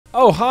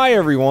Oh, hi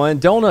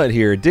everyone, Donut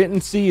here. Didn't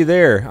see you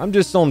there. I'm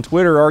just on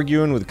Twitter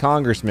arguing with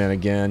congressmen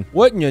again.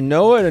 Wouldn't you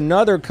know it,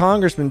 another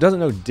congressman doesn't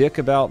know dick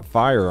about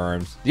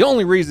firearms. The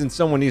only reason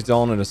someone needs to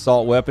own an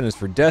assault weapon is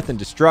for death and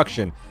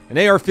destruction. An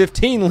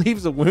AR-15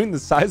 leaves a wound the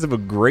size of a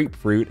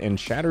grapefruit and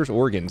shatters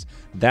organs.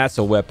 That's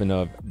a weapon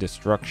of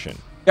destruction.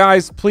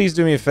 Guys, please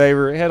do me a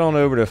favor. Head on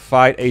over to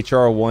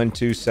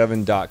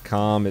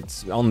fighthr127.com.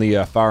 It's on the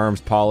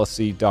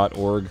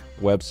firearmspolicy.org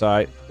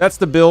website. That's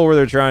the bill where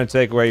they're trying to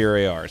take away your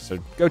ARs. So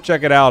go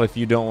check it out if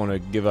you don't want to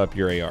give up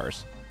your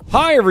ARs.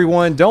 Hi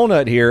everyone,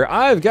 Donut here.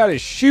 I've got a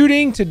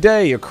shooting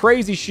today, a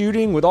crazy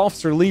shooting with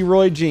Officer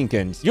Leroy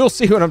Jenkins. You'll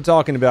see what I'm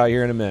talking about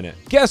here in a minute.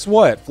 Guess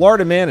what?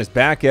 Florida man is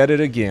back at it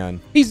again.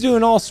 He's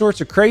doing all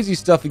sorts of crazy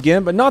stuff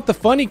again, but not the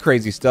funny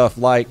crazy stuff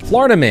like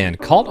Florida man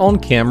caught on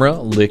camera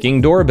licking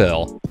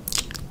doorbell.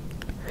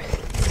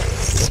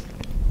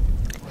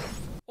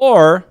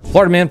 Or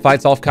Florida man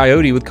fights off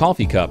coyote with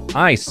coffee cup.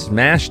 I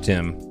smashed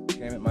him.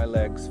 Came at my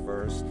legs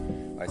first.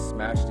 I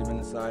smashed him in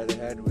the side of the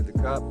head with the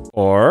cup.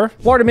 Or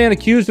Florida man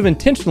accused of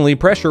intentionally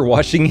pressure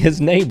washing his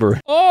neighbor.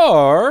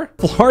 Or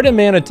Florida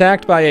man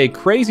attacked by a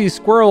crazy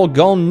squirrel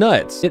gone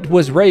nuts. It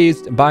was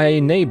raised by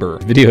a neighbor.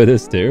 Video of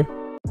this too.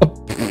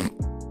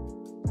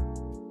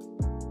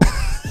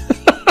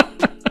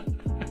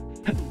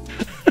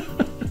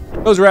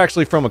 Those are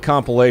actually from a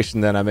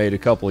compilation that I made a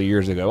couple of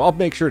years ago. I'll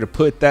make sure to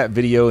put that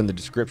video in the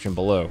description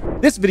below.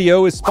 This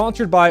video is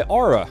sponsored by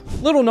Aura.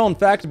 Little known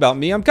fact about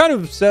me, I'm kind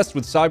of obsessed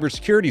with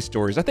cybersecurity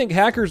stories. I think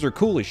hackers are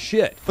cool as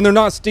shit when they're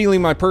not stealing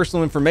my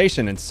personal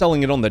information and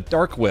selling it on the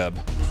dark web.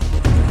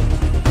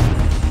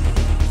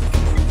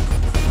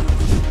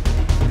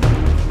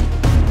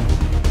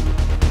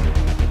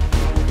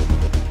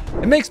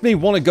 It makes me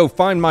want to go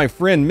find my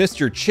friend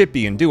Mr.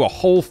 Chippy and do a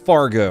whole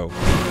Fargo.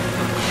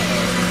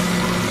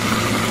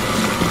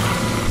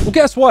 Well,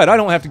 guess what? I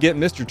don't have to get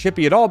Mr.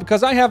 Chippy at all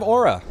because I have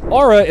Aura.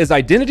 Aura is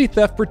identity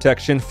theft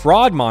protection,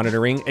 fraud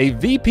monitoring, a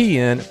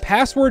VPN,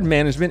 password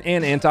management,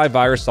 and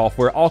antivirus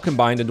software all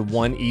combined into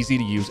one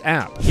easy-to-use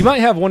app. You might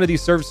have one of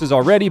these services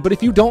already, but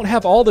if you don't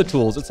have all the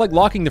tools, it's like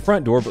locking the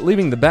front door but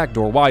leaving the back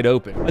door wide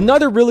open.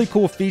 Another really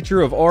cool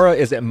feature of Aura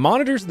is it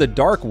monitors the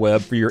dark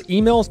web for your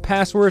emails,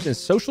 passwords, and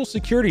social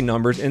security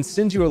numbers and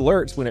sends you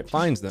alerts when it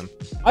finds them.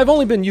 I've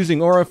only been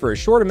using Aura for a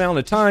short amount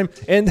of time,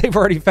 and they've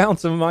already found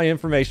some of my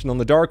information on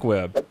the dark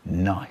web.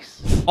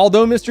 Nice.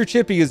 Although Mr.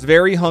 Chippy is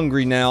very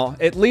hungry now,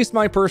 at least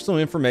my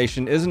personal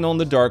information isn't on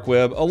the dark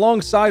web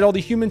alongside all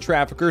the human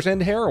traffickers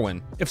and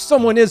heroin. If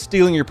someone is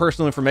stealing your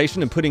personal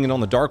information and putting it on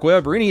the dark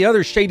web or any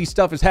other shady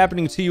stuff is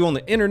happening to you on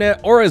the internet,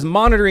 Aura is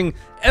monitoring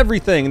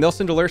everything and they'll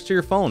send alerts to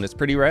your phone. It's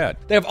pretty rad.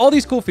 They have all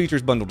these cool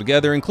features bundled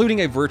together, including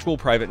a virtual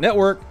private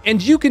network,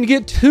 and you can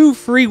get 2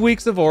 free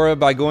weeks of Aura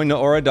by going to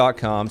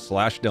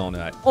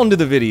aura.com/donut. On to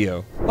the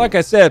video. Like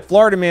I said,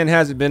 Florida man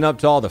hasn't been up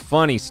to all the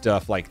funny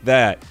stuff like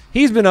that.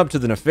 He's been up to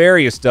the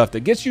nefarious stuff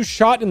that gets you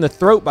shot in the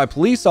throat by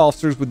police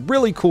officers with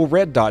really cool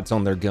red dots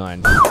on their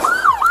gun.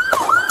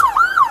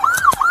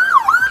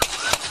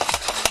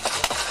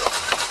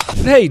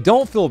 But hey,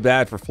 don't feel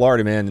bad for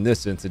Florida man in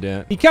this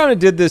incident. He kind of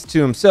did this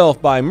to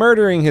himself by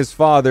murdering his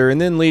father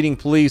and then leading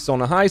police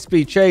on a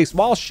high-speed chase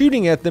while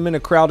shooting at them in a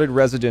crowded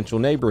residential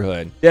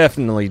neighborhood.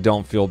 Definitely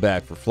don't feel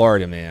bad for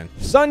Florida man.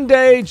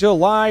 Sunday,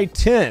 July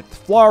 10th,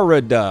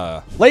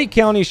 Florida. Lake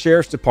County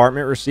Sheriff's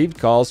Department received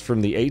calls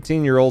from the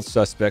 18-year-old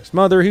suspect's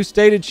mother who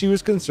stated she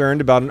was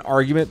concerned about an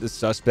argument the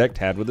suspect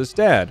had with his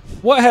dad.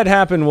 What had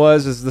happened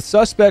was the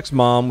suspect's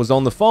mom was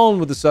on the phone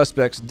with the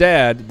suspect's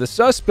dad. The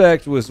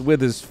suspect was with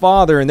his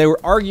father and they were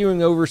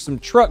arguing over some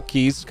truck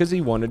keys because he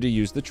wanted to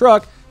use the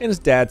truck and his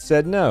dad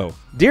said no.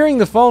 During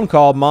the phone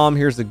call, mom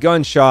hears the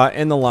gunshot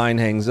and the line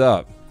hangs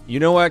up. You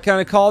know what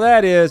kind of call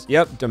that is?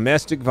 Yep,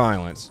 domestic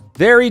violence.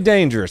 Very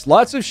dangerous.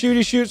 Lots of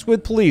shooty shoots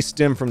with police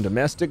stem from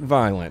domestic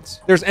violence.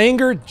 There's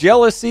anger,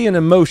 jealousy, and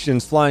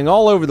emotions flying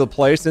all over the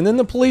place, and then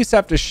the police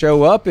have to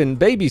show up and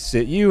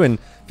babysit you and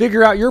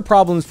figure out your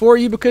problems for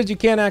you because you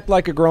can't act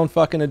like a grown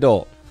fucking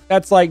adult.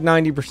 That's like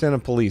 90%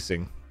 of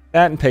policing.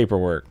 That and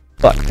paperwork.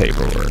 Fuck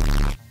paperwork.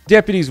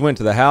 Deputies went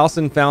to the house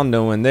and found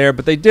no one there,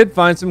 but they did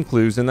find some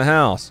clues in the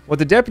house. What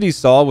the deputies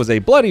saw was a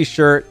bloody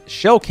shirt,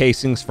 shell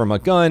casings from a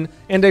gun,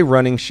 and a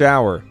running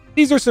shower.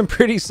 These are some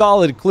pretty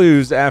solid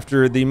clues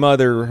after the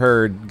mother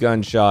heard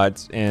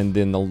gunshots and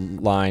then the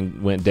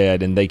line went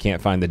dead and they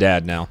can't find the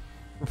dad now.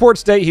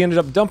 Reports state he ended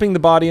up dumping the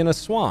body in a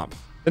swamp.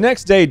 The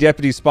next day,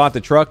 deputies spot the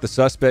truck the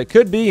suspect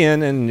could be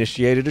in and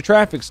initiated a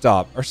traffic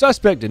stop. Our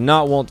suspect did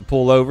not want to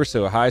pull over,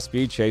 so a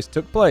high-speed chase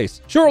took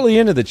place. Shortly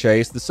into the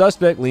chase, the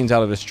suspect leans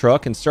out of his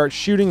truck and starts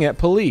shooting at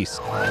police.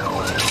 Shots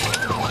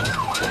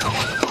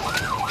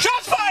fired!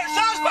 Shots fired!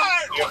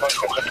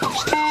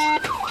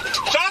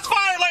 Shots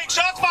fired, Lake!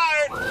 Shots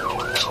fired!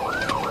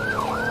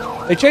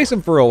 They chase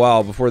him for a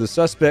while before the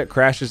suspect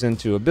crashes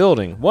into a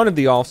building. One of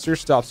the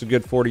officers stops a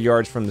good 40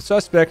 yards from the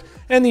suspect,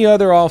 and the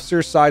other officer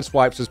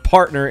sideswipes his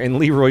partner and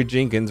Leroy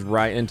Jenkins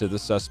right into the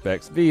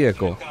suspect's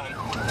vehicle. Copy,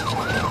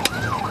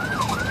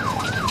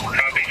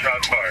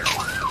 shots fired.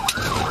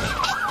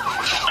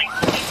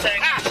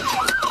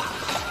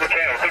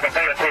 Okay, I think I'm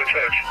headed to a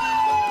church.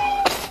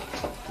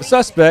 The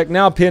suspect,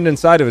 now pinned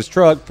inside of his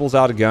truck, pulls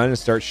out a gun and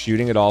starts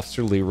shooting at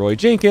Officer Leroy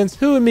Jenkins,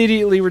 who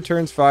immediately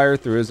returns fire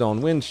through his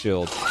own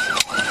windshield.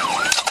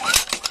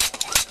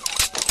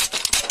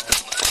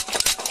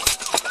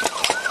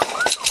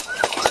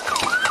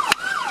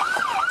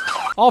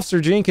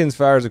 Officer Jenkins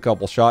fires a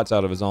couple shots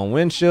out of his own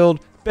windshield,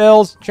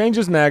 bails,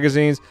 changes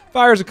magazines,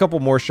 fires a couple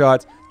more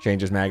shots,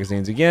 changes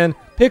magazines again,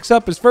 picks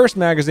up his first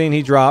magazine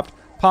he dropped,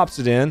 pops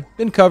it in,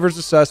 then covers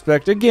the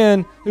suspect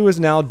again, who is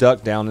now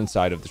ducked down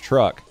inside of the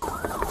truck.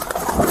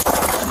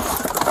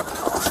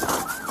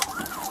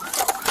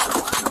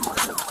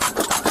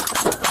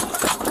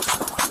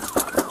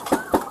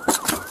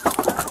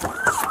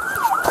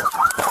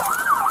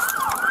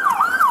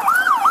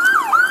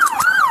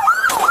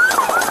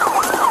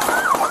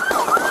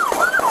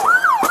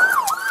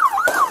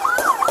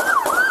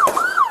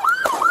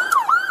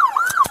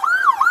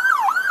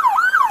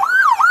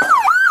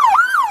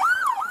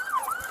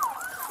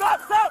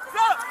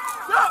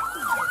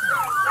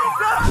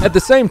 At the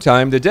same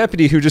time, the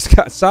deputy who just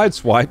got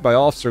sideswiped by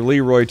Officer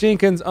Leroy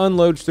Jenkins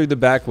unloads through the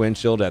back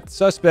windshield at the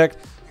suspect,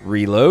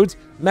 reloads,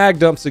 mag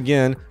dumps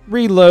again,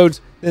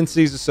 reloads, then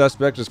sees the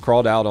suspect has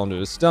crawled out onto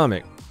his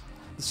stomach.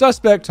 The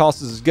suspect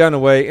tosses his gun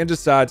away and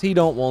decides he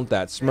don't want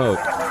that smoke.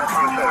 Let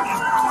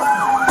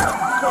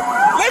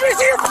me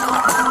see your...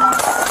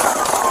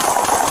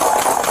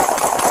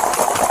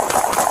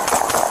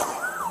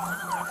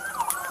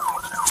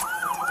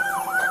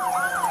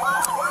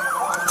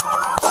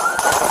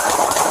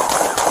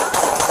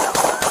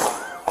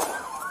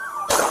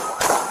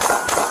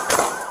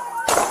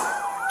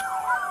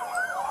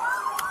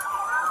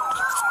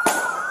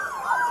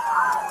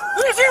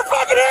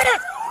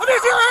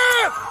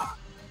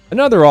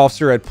 Another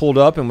officer had pulled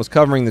up and was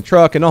covering the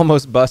truck and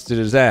almost busted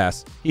his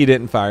ass. He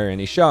didn't fire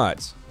any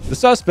shots. The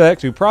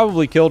suspect, who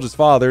probably killed his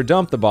father,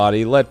 dumped the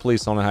body, led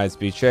police on a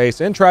high-speed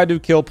chase, and tried to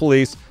kill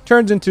police,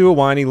 turns into a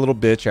whiny little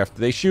bitch after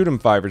they shoot him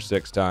 5 or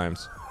 6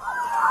 times.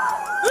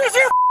 Let me see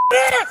your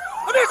ass!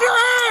 Let me see your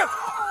ass!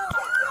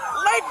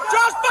 Lake,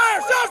 shots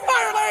fired! Shots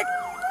fired, Lake!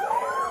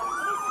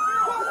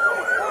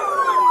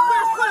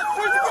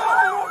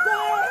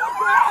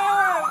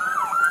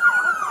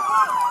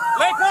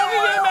 Lake, call the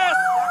EMS!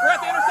 We're at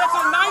the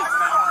intersection of 9th.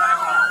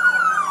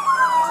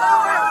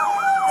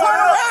 Turn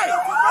around!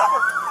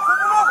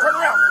 Turn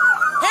around!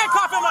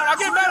 Handcuff him on! I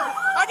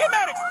get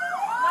medics!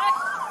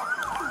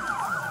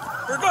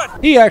 We're good.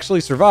 He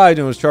actually survived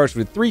and was charged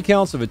with 3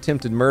 counts of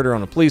attempted murder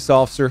on a police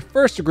officer,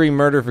 first-degree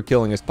murder for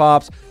killing his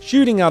pops,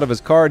 shooting out of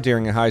his car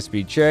during a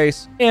high-speed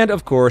chase, and,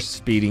 of course,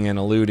 speeding and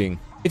eluding.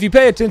 If you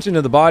pay attention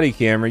to the body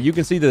camera, you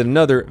can see that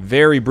another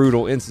very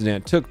brutal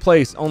incident took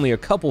place only a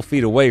couple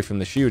feet away from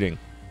the shooting.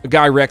 A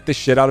guy wrecked the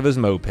shit out of his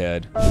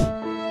moped.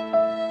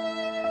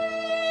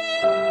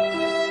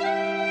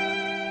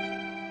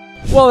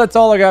 Well, that's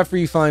all I got for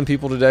you fine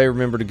people today.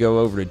 Remember to go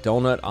over to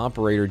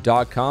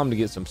donutoperator.com to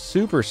get some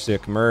super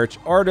sick merch,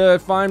 or to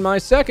find my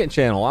second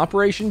channel,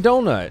 Operation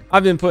Donut.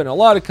 I've been putting a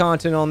lot of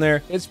content on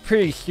there. It's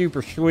pretty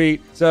super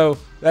sweet. So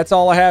that's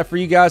all I have for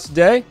you guys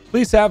today.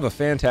 Please have a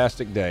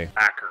fantastic day.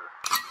 Hacker.